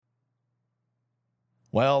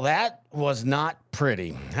Well, that was not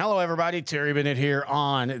pretty. Hello, everybody. Terry Bennett here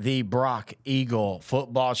on the Brock Eagle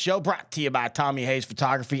Football Show, brought to you by Tommy Hayes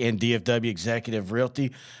Photography and DFW Executive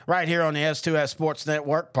Realty, right here on the S2S Sports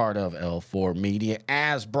Network, part of L4 Media.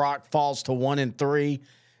 As Brock falls to 1-3,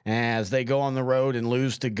 as they go on the road and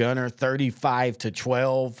lose to Gunner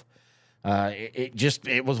 35-12,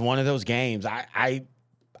 it was one of those games. I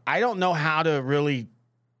don't know how to really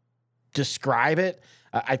describe it.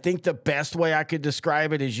 I think the best way I could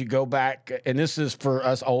describe it is you go back, and this is for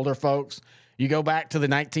us older folks, you go back to the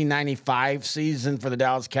 1995 season for the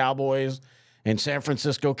Dallas Cowboys, and San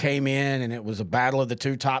Francisco came in, and it was a battle of the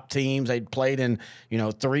two top teams. They'd played in,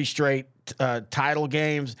 3 straight title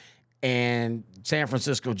games, and San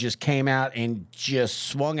Francisco just came out and just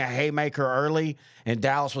swung a haymaker early, and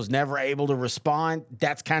Dallas was never able to respond.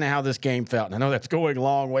 That's kind of how this game felt. And I know that's going a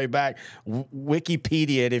long way back.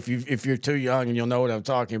 Wikipedia it if you're too young, and you'll know what I'm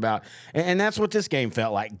talking about. And that's what this game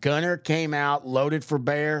felt like. Gunner came out loaded for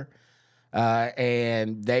bear,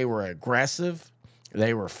 and they were aggressive.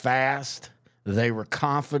 They were fast. They were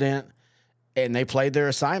confident, and they played their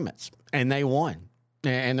assignments, and they won.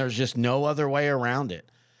 And there's just no other way around it.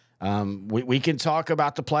 We can talk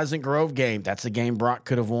about the Pleasant Grove game. That's a game Brock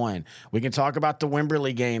could have won. We can talk about the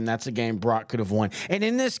Wimberley game. That's a game Brock could have won. And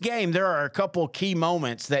in this game, there are a couple key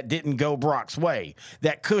moments that didn't go Brock's way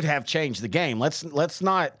that could have changed the game. Let's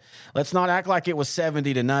not act like it was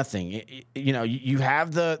 70-0. You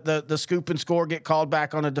have the scoop and score get called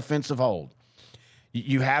back on a defensive hold.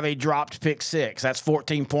 You have a dropped pick six. That's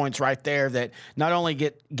 14 points right there that not only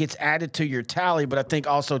gets added to your tally, but I think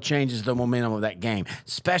also changes the momentum of that game,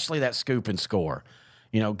 especially that scoop and score.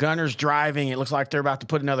 Gunner's driving. It looks like they're about to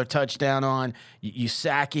put another touchdown on. You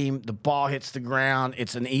sack him. The ball hits the ground.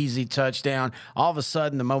 It's an easy touchdown. All of a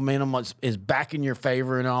sudden, the momentum is back in your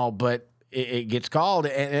favor and all, but it gets called,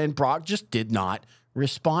 and Brock just did not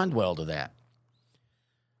respond well to that.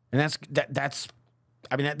 And that's.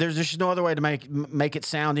 I mean, there's just no other way to make it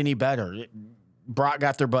sound any better. Brock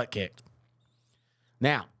got their butt kicked.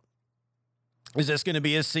 Now, is this going to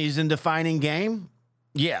be a season-defining game?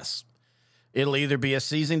 Yes. It'll either be a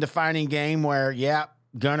season-defining game where,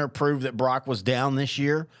 Gunner proved that Brock was down this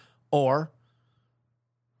year, or,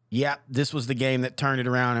 this was the game that turned it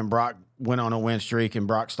around and Brock went on a win streak and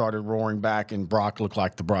Brock started roaring back and Brock looked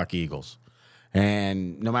like the Brock Eagles.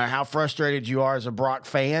 And no matter how frustrated you are as a Brock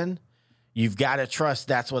fan, you've got to trust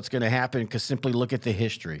that's what's going to happen, because simply look at the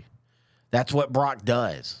history. That's what Brock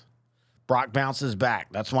does. Brock bounces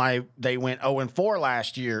back. That's why they went 0-4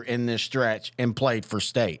 last year in this stretch and played for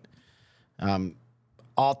state.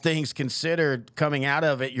 All things considered, coming out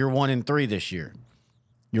of it, you're 1-3 this year.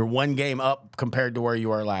 You're one game up compared to where you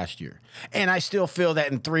were last year. And I still feel that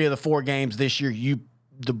in 3 of the 4 games this year,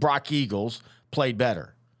 the Brock Eagles played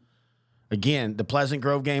better. Again, the Pleasant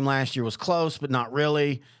Grove game last year was close, but not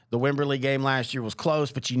really. The Wimberley game last year was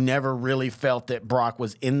close, but you never really felt that Brock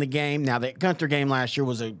was in the game. Now, that Gunter game last year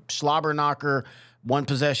was a slobber knocker,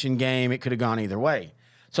 one-possession game. It could have gone either way.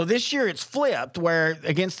 So this year it's flipped, where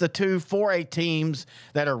against the 2 4A teams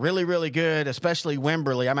that are really, really good, especially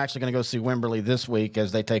Wimberley. I'm actually going to go see Wimberley this week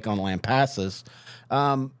as they take on Lampasas.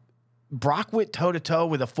 Brock went toe-to-toe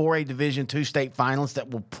with a 4A Division II state finalist that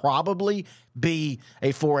will probably be a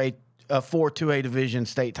 4-2A Division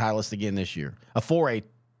state titleist again this year. A 4A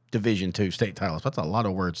Division II state titleist. That's a lot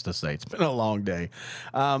of words to say. It's been a long day.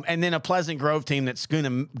 And then a Pleasant Grove team that's going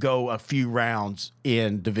to go a few rounds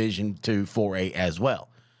in Division II 4A as well.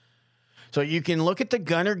 So you can look at the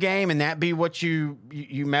Gunner game and that be what you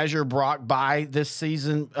measure Brock by this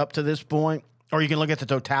season up to this point, or you can look at the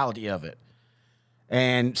totality of it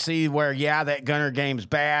and see where, that Gunner game's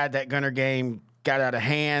bad. That Gunner game got out of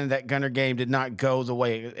hand. That Gunner game did not go the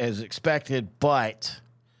way as expected, but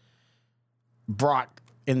Brock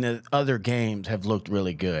in the other games have looked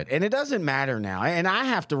really good. And it doesn't matter now. And I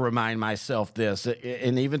have to remind myself this,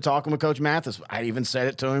 and even talking with Coach Mathis, I even said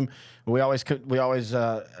it to him. We always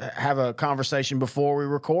have a conversation before we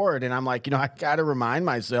record, and I'm like, I got to remind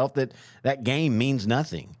myself that game means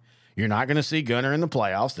nothing. You're not going to see Gunner in the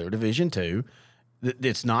playoffs. They're Division II.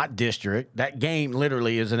 It's not district. That game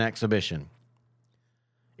literally is an exhibition.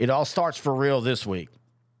 It all starts for real this week.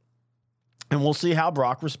 And we'll see how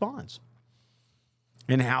Brock responds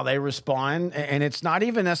and how they respond. And it's not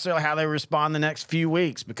even necessarily how they respond the next few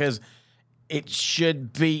weeks, because it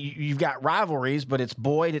should be, you've got rivalries, but it's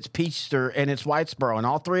Boyd, it's Peachster, and it's Whitesboro, and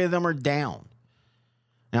all 3 of them are down.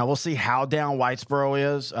 Now, we'll see how down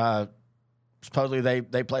Whitesboro is. Supposedly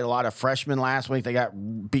they played a lot of freshmen last week. They got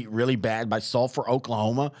beat really bad by Sulphur,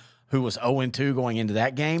 Oklahoma, who was 0-2 going into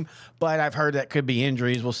that game. But I've heard that could be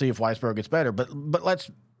injuries. We'll see if Whitesboro gets better. But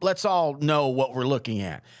let's let's all know what we're looking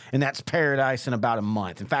at. And that's Paradise in about a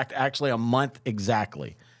month. In fact, actually a month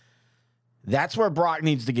exactly. That's where Brock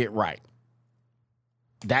needs to get right.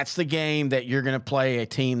 That's the game that you're going to play a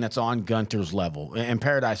team that's on Gunter's level. And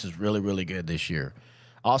Paradise is really, really good this year.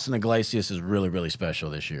 Austin Iglesias is really, really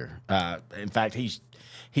special this year. In fact, he's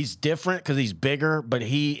different because he's bigger, but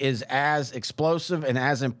he is as explosive and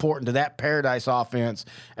as important to that Paradise offense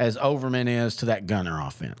as Overman is to that Gunter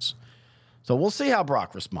offense. So we'll see how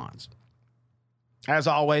Brock responds. As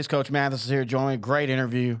always, Coach Mathis is here joining. Great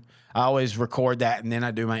interview. I always record that, and then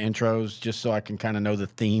I do my intros just so I can kind of know the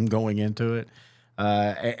theme going into it.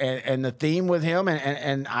 And the theme with him,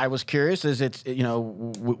 and I was curious, is it's,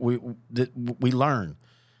 we learn.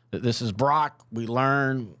 This is Brock. We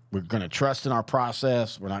learn. We're going to trust in our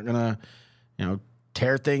process. We're not going to,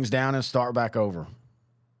 tear things down and start back over.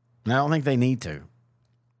 And I don't think they need to.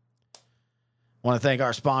 I want to thank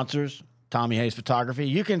our sponsors, Tommy Hayes Photography.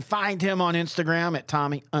 You can find him on Instagram at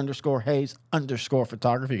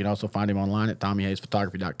Tommy_Hayes_photography. You can also find him online at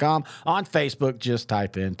TommyHayesPhotography.com. On Facebook, just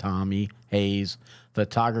type in Tommy Hayes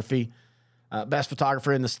Photography. Best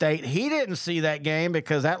photographer in the state. He didn't see that game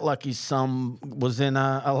because that lucky son was in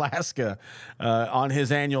Alaska on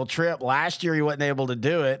his annual trip. Last year, he wasn't able to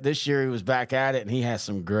do it. This year, he was back at it, and he has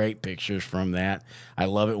some great pictures from that. I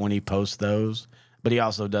love it when he posts those. But he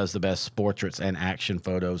also does the best portraits and action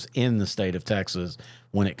photos in the state of Texas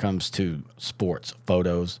when it comes to sports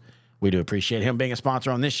photos. We do appreciate him being a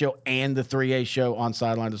sponsor on this show and the 3A show on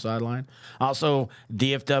Sideline to Sideline. Also,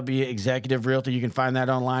 DFW Executive Realty. You can find that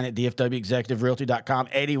online at dfwexecutiverealty.com.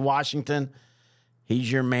 Eddie Washington,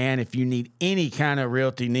 he's your man if you need any kind of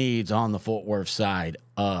realty needs on the Fort Worth side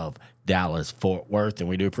of Dallas-Fort Worth, and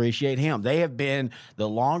we do appreciate him. They have been the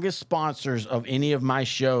longest sponsors of any of my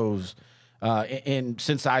shows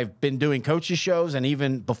since I've been doing coaches shows and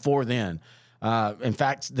even before then. In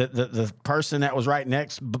fact, the person that was right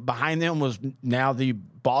next behind them was now the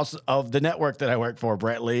boss of the network that I work for,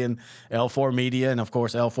 Brett Lee, and L4 Media, and of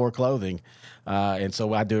course L4 Clothing. And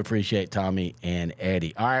so I do appreciate Tommy and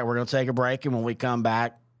Eddie. All right, we're going to take a break, and when we come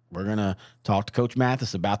back, we're going to talk to Coach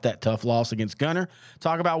Mathis about that tough loss against Gunter,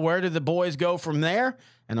 talk about where did the boys go from there,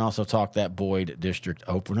 and also talk that Boyd District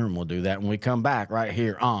opener, and we'll do that when we come back right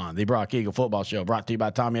here on the Brock Eagle Football Show, brought to you by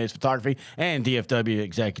Tommy Hayes Photography and DFW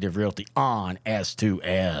Executive Realty on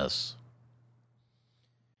S2S.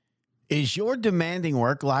 Is your demanding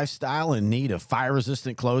work lifestyle in need of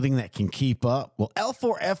fire-resistant clothing that can keep up? Well,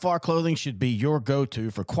 L4FR clothing should be your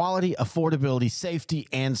go-to for quality, affordability, safety,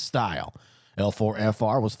 and style.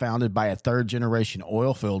 L4FR was founded by a third-generation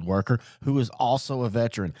oil field worker who is also a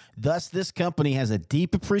veteran. Thus, this company has a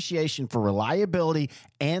deep appreciation for reliability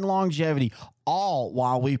and longevity, all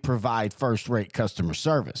while we provide first-rate customer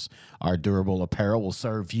service. Our durable apparel will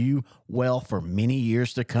serve you well for many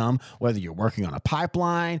years to come, whether you're working on a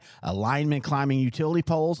pipeline, a lineman climbing utility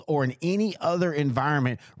poles, or in any other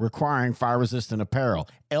environment requiring fire-resistant apparel.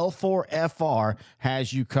 L4FR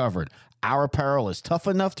has you covered. Our apparel is tough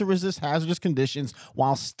enough to resist hazardous conditions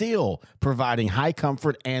while still providing high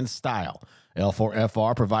comfort and style.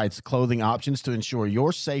 L4FR provides clothing options to ensure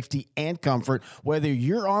your safety and comfort, whether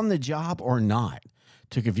you're on the job or not.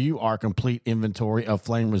 To view our complete inventory of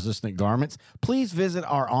flame-resistant garments, please visit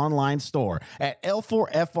our online store at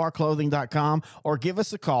L4FRclothing.com or give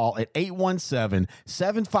us a call at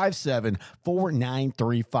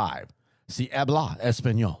 817-757-4935. Si habla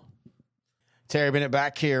español. Terry Bennett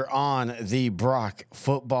back here on the Brock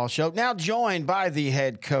Football Show. Now joined by the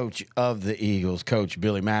head coach of the Eagles, Coach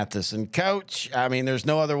Billy Mathis. And Coach, I mean, there's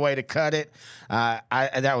no other way to cut it.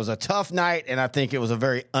 That was a tough night, and I think it was a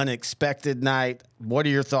very unexpected night. What are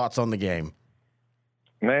your thoughts on the game?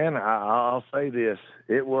 Man, I'll say this.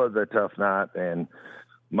 It was a tough night, and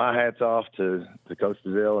my hat's off to Coach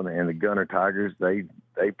Brazil and the Gunter Tigers. They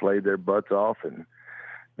played their butts off, and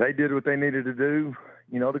they did what they needed to do,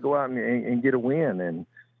 to go out and get a win. And,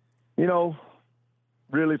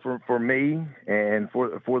 really for me and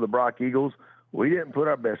for the Brock Eagles, we didn't put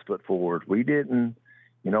our best foot forward. We didn't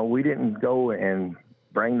go and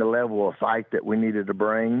bring the level of fight that we needed to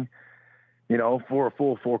bring, for a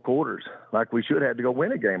full 4 quarters, like we should have to go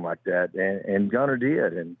win a game like that. And Gunter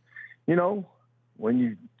did. And, when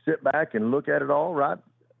you sit back and look at it all, right,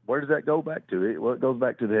 where does that go back to? It goes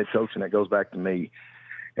back to the head coach, and that goes back to me.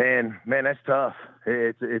 And, man, that's tough.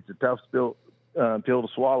 It's a tough pill to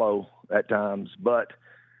swallow at times, but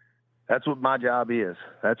that's what my job is.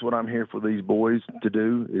 That's what I'm here for these boys to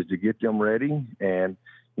do, is to get them ready. And,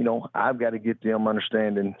 I've got to get them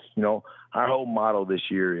understanding, our whole motto this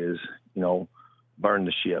year is, burn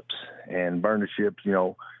the ships. And burn the ships,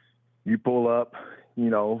 you pull up,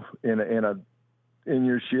 in a in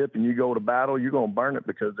your ship and you go to battle, you're going to burn it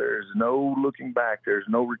because there's no looking back. There's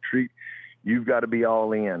no retreat. You've got to be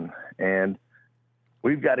all in. And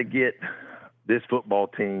we've got to get this football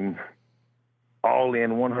team all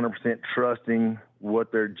in, 100% trusting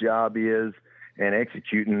what their job is and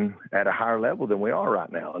executing at a higher level than we are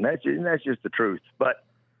right now. And that's just the truth. But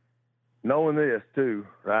knowing this too,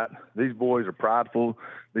 right? These boys are prideful.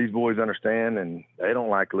 These boys understand, and they don't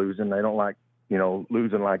like losing. They don't like,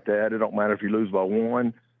 losing like that. It don't matter if you lose by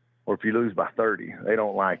 1 or if you lose by 30. They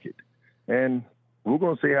don't like it. And we're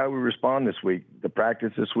going to see how we respond this week. The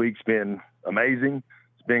practice this week's been amazing.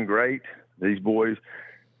 It's been great. These boys,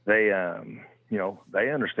 they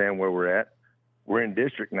understand where we're at. We're in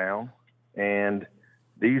district now, and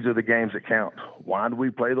these are the games that count. Why do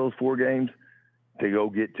we play those 4 games? To go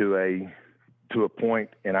get to a point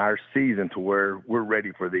in our season to where we're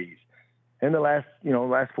ready for these. And the last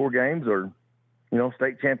 4 games are,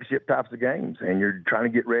 state championship types of games, and you're trying to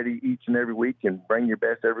get ready each and every week and bring your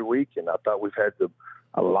best every week. And I thought we've had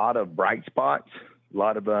a lot of bright spots, a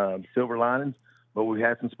lot of silver linings, but we've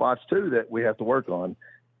had some spots too that we have to work on.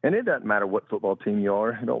 And it doesn't matter what football team you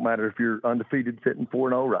are. It don't matter if you're undefeated sitting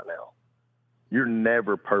 4-0 right now. You're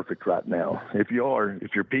never perfect right now. If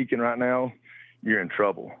you're peaking right now, you're in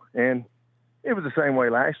trouble. And it was the same way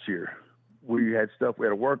last year. We had stuff we had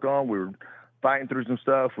to work on. We were fighting through some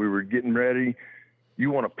stuff. We were getting ready. You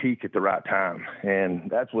want to peak at the right time. And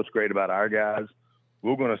that's what's great about our guys.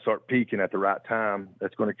 We're going to start peaking at the right time.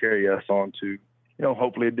 That's going to carry us on to,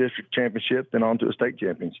 hopefully a district championship, then on to a state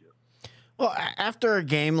championship. Well, after a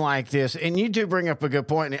game like this, and you do bring up a good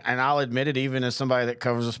point, and I'll admit it, even as somebody that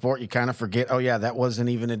covers the sport, you kind of forget, oh, yeah, that wasn't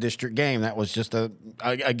even a district game. That was just a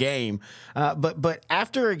game. But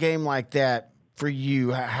after a game like that, for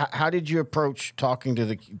you, how did you approach talking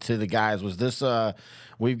to the guys? Was this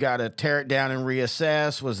we've got to tear it down and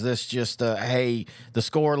reassess? Was this just hey, the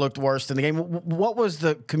score looked worse than the game? What was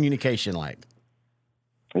the communication like?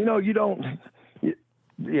 There's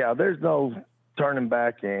no turning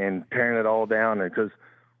back and tearing it all down, because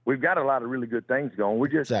we've got a lot of really good things going. We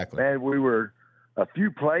just, man, we were a few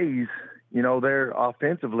plays, there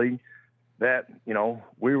offensively that,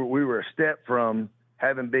 we were a step from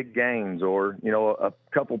having big gains, or, a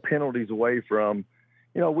couple penalties away from,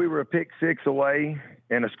 we were a pick 6 away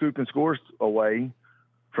and a scoop and score away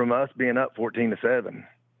from us being up 14-7.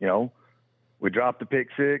 We dropped the pick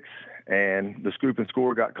 6 and the scoop and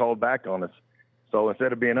score got called back on us. So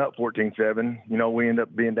instead of being up 14-7, we end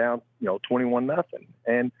up being down, 21-0.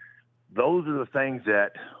 And those are the things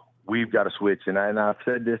that we've got to switch. And I've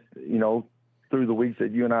said this, through the weeks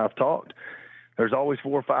that you and I have talked. There's always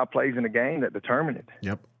 4 or 5 plays in a game that determine it.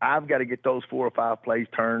 Yep. I've got to get those 4 or 5 plays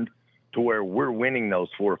turned to where we're winning those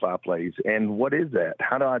 4 or 5 plays. And what is that?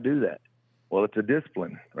 How do I do that? Well, it's a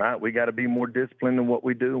discipline, right? We got to be more disciplined in what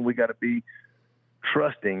we do, and we got to be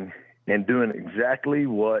trusting and doing exactly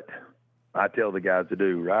what I tell the guys to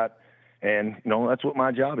do, right? And, that's what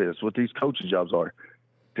my job is, what these coaches' jobs are,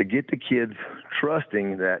 to get the kids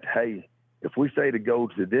trusting that, hey, if we say to go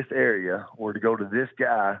to this area or to go to this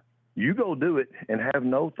guy, you go do it and have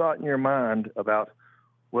no thought in your mind about,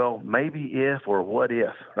 well, maybe if or what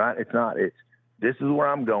if, right? It's not. It's this is where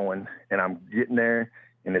I'm going, and I'm getting there,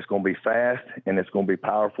 and it's going to be fast, and it's going to be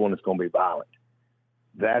powerful, and it's going to be violent.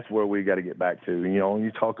 That's where we got to get back to.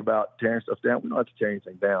 You talk about tearing stuff down. We don't have to tear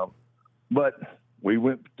anything down. But we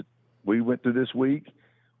went through this week.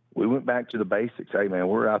 We went back to the basics. Hey, man,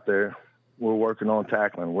 we're out there. We're working on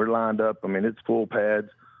tackling. We're lined up. I mean, it's full pads,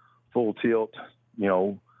 full tilt,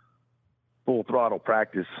 full throttle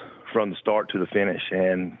practice from the start to the finish.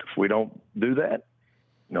 And if we don't do that,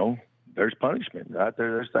 there's punishment right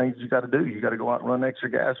there. There's things you got to do. You got to go out and run extra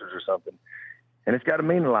gassers or something. And it's got to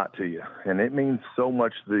mean a lot to you. And it means so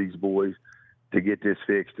much to these boys to get this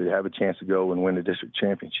fixed, to have a chance to go and win the district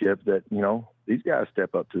championship, that, these guys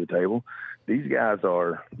step up to the table. These guys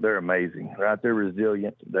they're amazing, right? They're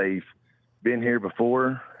resilient. They've been here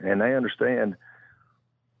before, and they understand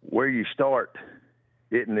where you start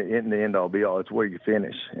isn't the end all be all. It's where you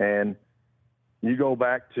finish. And you go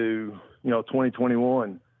back to,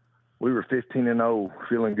 2021, we were 15-0,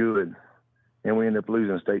 feeling good, and we ended up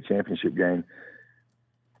losing a state championship game.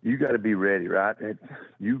 You got to be ready, right?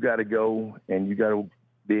 You got to go, and you got to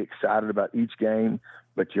be excited about each game,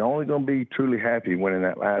 but you're only going to be truly happy winning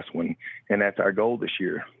that last one, and that's our goal this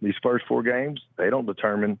year. These first 4 games, they don't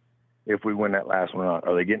determine if we win that last one or not.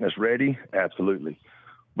 Are they getting us ready? Absolutely.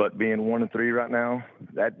 But being 1-3 right now,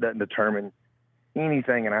 that doesn't determine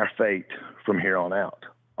anything in our fate from here on out.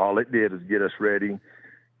 All it did is get us ready,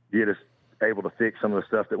 get us able to fix some of the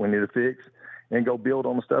stuff that we need to fix, and go build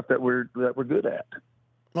on the stuff that we're good at.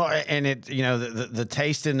 Well, and the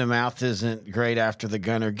taste in the mouth isn't great after the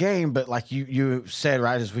Gunner game, but like you said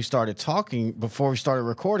right as we started talking before we started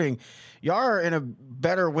recording, y'all are in a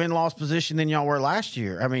better win-loss position than y'all were last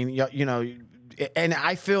year. I mean, and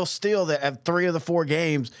I feel still that at 3 of the 4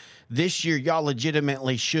 games this year, y'all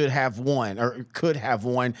legitimately should have won or could have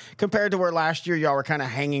won compared to where last year y'all were kind of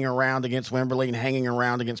hanging around against Wimberley and hanging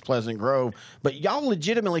around against Pleasant Grove. But y'all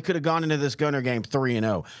legitimately could have gone into this Gunner game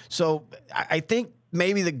 3-0. So I think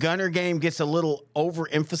maybe the Gunner game gets a little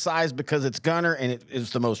overemphasized because it's Gunner and it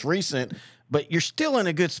is the most recent, but you're still in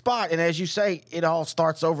a good spot. And as you say, it all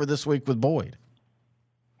starts over this week with Boyd.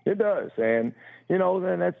 It does. And,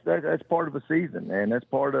 then that's part of the season, and that's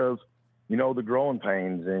part of, the growing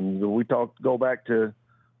pains. And go back to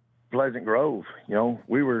Pleasant Grove,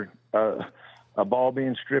 we were a ball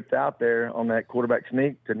being stripped out there on that quarterback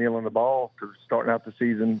sneak to kneel on the ball to starting out the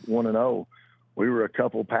season 1-0. We were a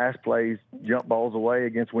couple pass plays, jump balls away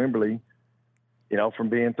against Wimberley, from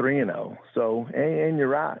being 3-0. So, and you're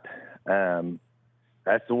right.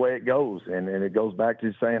 That's the way it goes. And it goes back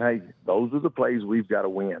to saying, hey, those are the plays we've got to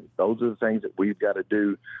win. Those are the things that we've got to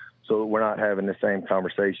do so that we're not having the same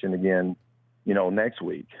conversation again, next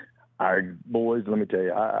week. Our boys, let me tell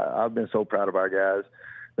you, I've been so proud of our guys.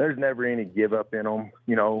 There's never any give up in them.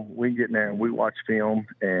 We get in there and we watch film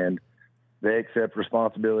and they accept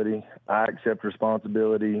responsibility. I accept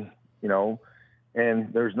responsibility,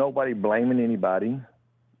 and there's nobody blaming anybody.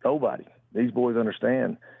 Nobody. These boys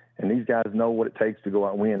understand, and these guys know what it takes to go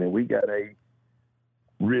out and win. And we got a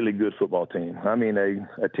really good football team. I mean,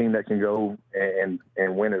 a team that can go and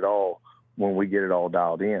win it all when we get it all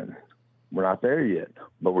dialed in. We're not there yet,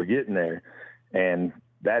 but we're getting there. And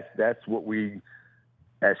that's what we,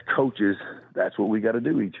 as coaches, that's what we got to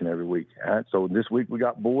do each and every week. All right? So this week we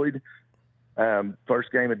got Boyd.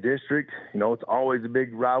 First game of district, it's always a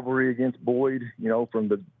big rivalry against Boyd. From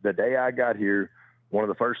the day I got here, one of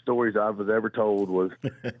the first stories I was ever told was,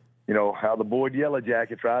 how the Boyd Yellow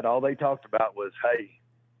Jackets, right? All they talked about was, hey,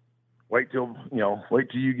 wait till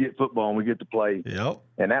you get football and we get to play. Yep.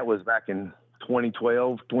 And that was back in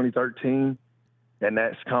 2012, 2013. And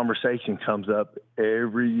that conversation comes up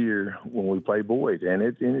every year when we play Boyd. And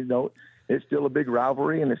it's still a big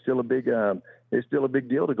rivalry, and it's still a big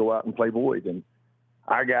deal to go out and play Boyd. And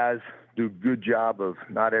our guys do a good job of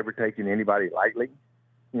not ever taking anybody lightly,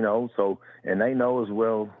 so, and they know as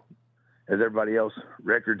well as everybody else,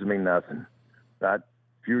 records mean nothing. Right?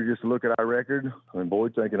 If you were just to look at our record,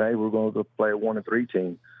 Boyd's thinking, hey, we're going to play a 1-3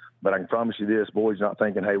 team. But I can promise you this, Boyd's not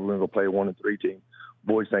thinking, hey, we're going to go play a 1-3 team.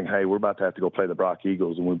 Boyd's thinking, hey, we're about to have to go play the Brock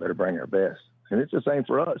Eagles, and we better bring our best. And it's the same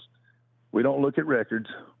for us. We don't look at records.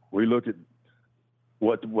 We look at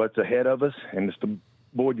what's ahead of us, and it's the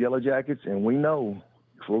Boyd Yellow Jackets, and we know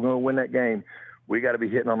if we're going to win that game, we got to be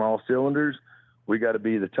hitting on all cylinders. We got to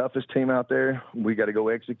be the toughest team out there. We got to go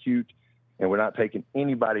execute, and we're not taking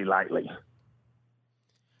anybody lightly.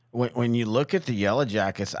 When you look at the Yellow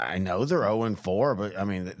Jackets, I know they're 0-4, but I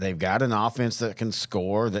mean, they've got an offense that can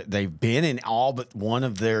score. That they've been in all but one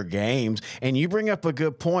of their games. And you bring up a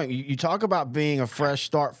good point. You talk about being a fresh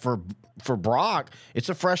start for Brock. It's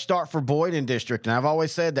a fresh start for Boyd in district. And I've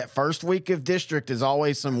always said that first week of district is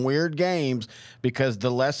always some weird games because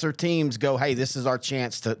the lesser teams go, hey, this is our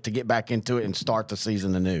chance to get back into it and start the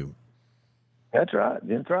season anew. That's right.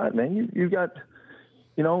 That's right, man. You got –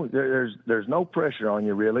 there's no pressure on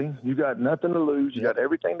you, really. You got nothing to lose. You got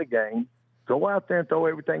everything to gain. Go out there and throw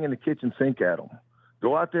everything in the kitchen sink at them.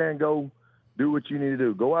 Go out there and go do what you need to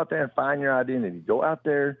do. Go out there and find your identity. Go out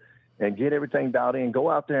there and get everything dialed in.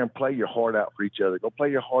 Go out there and play your heart out for each other. Go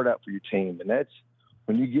play your heart out for your team. And that's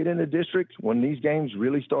when you get in the district, when these games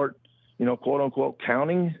really start, quote unquote,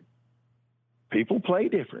 counting, people play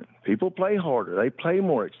different. People play harder. They play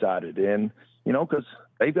more excited. And, because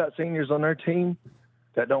they've got seniors on their team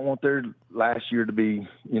that don't want their last year to be,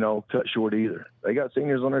 cut short either. They got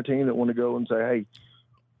seniors on their team that want to go and say, hey,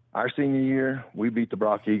 our senior year, we beat the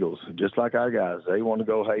Brock Eagles, just like our guys. They want to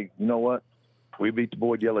go, hey, you know what? We beat the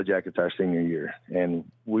Boyd Yellow Jackets our senior year, and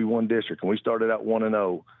we won district, and we started out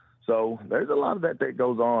 1-0. So there's a lot of that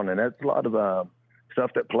goes on, and that's a lot of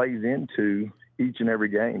stuff that plays into each and every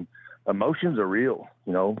game. Emotions are real.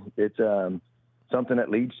 It's something that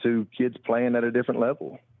leads to kids playing at a different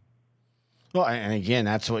level. Well, and again,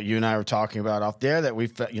 that's what you and I were talking about off there. That we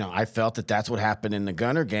felt, I felt that that's what happened in the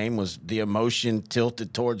Gunner game was the emotion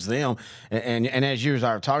tilted towards them. And as you and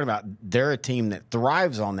I were talking about, they're a team that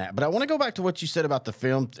thrives on that. But I want to go back to what you said about the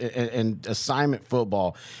film and assignment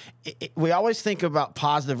football. We always think about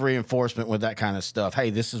positive reinforcement with that kind of stuff. Hey,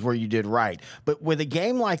 this is where you did right. But with a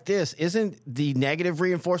game like this, isn't the negative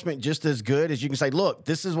reinforcement just as good as you can say, look,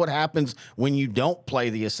 this is what happens when you don't play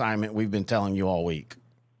the assignment we've been telling you all week?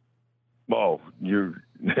 Oh, you're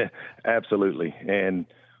absolutely. And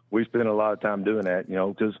we spend a lot of time doing that,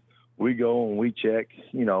 because we go and we check,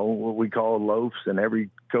 what we call loafs, and every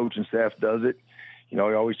coach and staff does it. We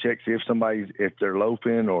always check, see if they're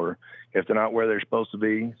loafing or if they're not where they're supposed to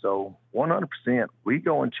be. So 100%, we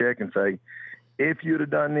go and check and say, if you'd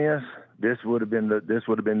have done this, this would have been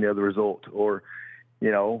the other result. Or,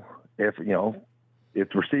 if the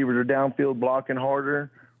receivers are downfield blocking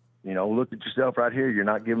harder, look at yourself right here. You're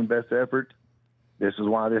not giving best effort. This is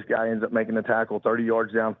why this guy ends up making a tackle 30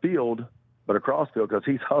 yards downfield, but across field, because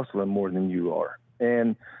he's hustling more than you are.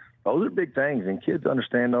 And those are big things, and kids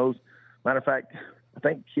understand those. Matter of fact, I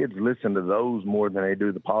think kids listen to those more than they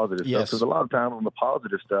do the positive stuff. Because a lot of times on the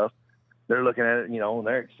positive stuff, they're looking at it, and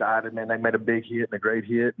they're excited, man, they made a big hit and a great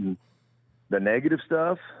hit. And the negative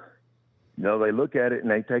stuff, they look at it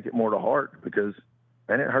and they take it more to heart because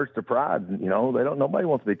then it hurts their pride. Nobody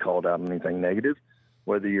wants to be called out on anything negative,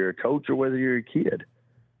 whether you're a coach or whether you're a kid.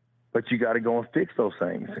 But you got to go and fix those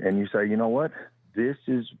things. And you say, you know what? This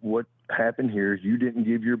is what happened here. You didn't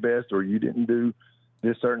give your best, or you didn't do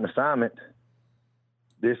this certain assignment.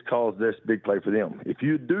 This caused this big play for them. If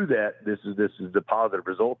you do that, this is the positive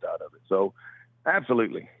result out of it. So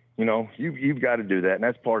absolutely, you've got to do that. And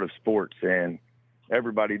that's part of sports. And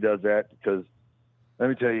everybody does that because let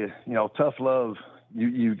me tell you, tough love,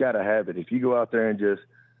 you got to have it. If you go out there and just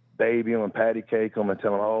baby them and patty cake them and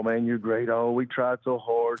tell them, oh, man, you're great. Oh, we tried so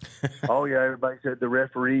hard. Oh, yeah, everybody said the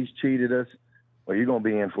referees cheated us. Well, you're going to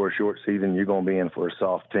be in for a short season. You're going to be in for a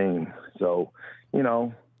soft team. So,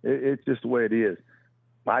 it's just the way it is.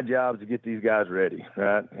 My job is to get these guys ready,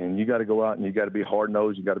 right? And you got to go out and you got to be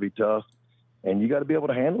hard-nosed. You got to be tough. And you got to be able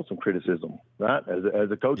to handle some criticism, right?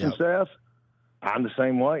 As a coaching staff, I'm the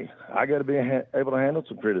same way. I got to be able to handle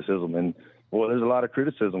some criticism. And, well, there's a lot of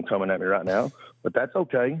criticism coming at me right now, but that's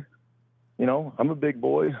okay. I'm a big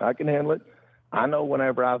boy. I can handle it. I know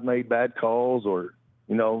whenever I've made bad calls or,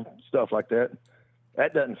 stuff like that,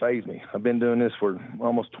 that doesn't faze me. I've been doing this for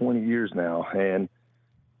almost 20 years now, and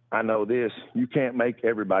I know this. You can't make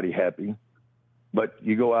everybody happy, but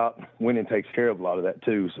you go out, winning takes care of a lot of that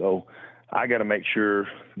too. So I got to make sure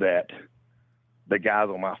that the guys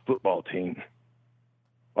on my football team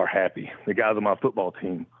are happy. The guys on my football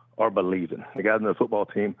team are believing. The guys on the football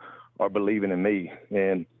team are believing in me.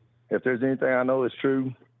 And if there's anything I know is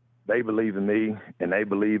true, they believe in me, and they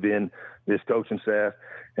believe in this coaching staff,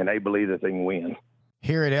 and they believe that they can win.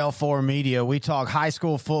 Here at L4 Media, we talk high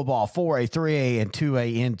school football, 4A, 3A, and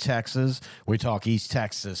 2A in Texas. We talk East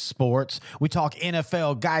Texas sports. We talk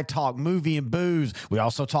NFL, guy talk, movie and booze. We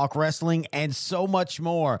also talk wrestling and so much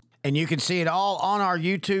more. And you can see it all on our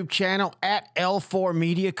YouTube channel at L4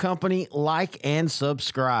 Media Company. Like and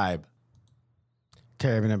subscribe.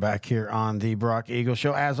 Terry Bennett back here on the Brock Eagle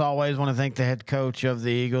Show. As always, want to thank the head coach of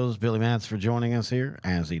the Eagles, Billy Mance, for joining us here,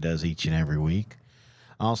 as he does each and every week.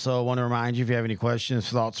 Also, want to remind you, if you have any questions,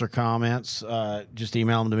 thoughts, or comments, just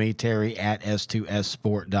email them to me, Terry at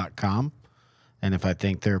s2ssport.com. And if I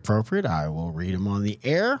think they're appropriate, I will read them on the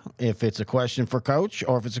air. If it's a question for Coach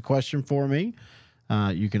or if it's a question for me,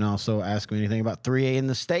 you can also ask me anything about 3A in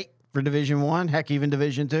the state for Division I, heck, even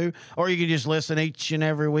Division II. Or you can just listen each and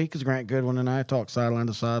every week as Grant Goodwin and I talk sideline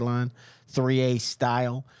to sideline, 3A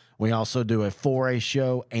style. We also do a 4A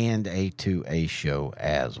show and a 2A show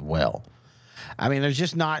as well. I mean, there's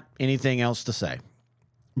just not anything else to say.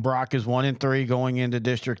 Brock is 1-3 going into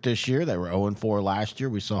district this year. They were 0-4 last year.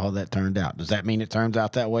 We saw how that turned out. Does that mean it turns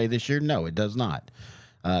out that way this year? No, it does not.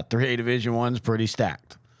 3A Division I is pretty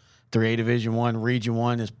stacked. 3A Division I, Region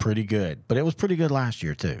I is pretty good. But it was pretty good last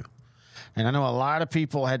year, too. And I know a lot of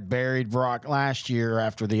people had buried Brock last year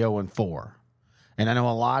after the 0-4. And I know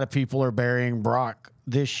a lot of people are burying Brock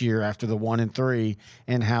this year after the 1-3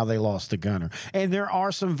 and how they lost to Gunner. And there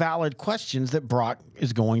are some valid questions that Brock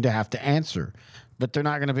is going to have to answer, but they're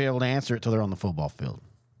not going to be able to answer it till they're on the football field.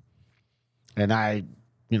 And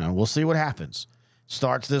we'll see what happens.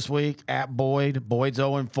 Starts this week at Boyd. Boyd's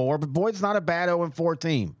 0-4, but Boyd's not a bad 0-4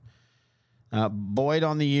 team. Boyd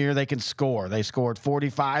on the year, they can score. They scored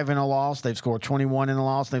 45 in a loss. They've scored 21 in a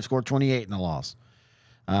loss. They've scored 28 in a loss.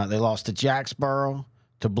 They lost to Jacksboro,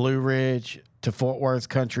 to Blue Ridge, to Fort Worth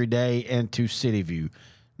Country Day, and to City View.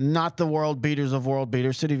 Not the world beaters of world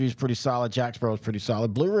beaters. City View's pretty solid. Jacksboro is pretty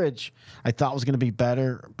solid. Blue Ridge, I thought was going to be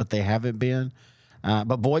better, but they haven't been.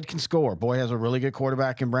 But Boyd can score. Boyd has a really good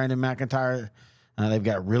quarterback in Brandon McIntyre. They've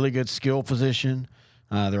got really good skill position.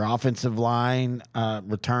 Their offensive line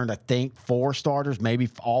returned, I think, 4 starters, maybe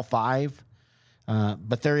all 5.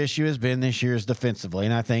 But their issue has been this year is defensively,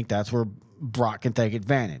 and I think that's where Brock can take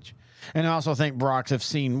advantage. And I also think Brock's have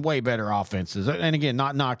seen way better offenses. And again,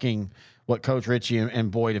 not knocking what Coach Ritchie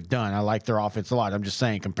and Boyd have done. I like their offense a lot. I'm just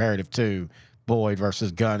saying comparative to Boyd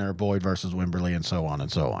versus Gunner, Boyd versus Wimberley, and so on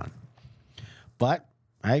and so on. But,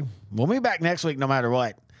 hey, we'll be back next week no matter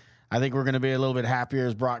what. I think we're going to be a little bit happier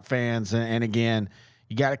as Brock fans. And again,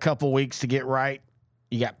 you got a couple weeks to get right.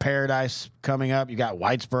 You got Paradise coming up. You got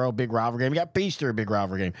Whitesboro, big rivalry game. You got Peaster, big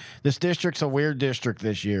rivalry game. This district's a weird district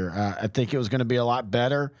this year. I think it was going to be a lot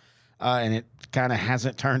better, and it kind of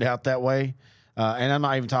hasn't turned out that way. And I'm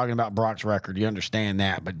not even talking about Brock's record. You understand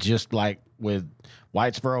that. But just like with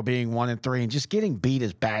Whitesboro being 1-3 and just getting beat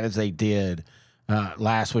as bad as they did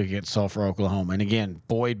last week against Sulphur, Oklahoma. And again,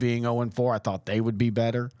 Boyd being 0-4, I thought they would be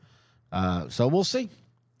better. So we'll see.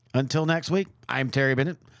 Until next week, I'm Terry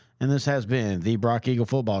Bennett, and this has been the Brock Eagle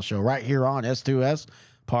Football Show right here on S2S,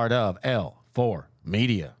 part of L4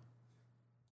 Media.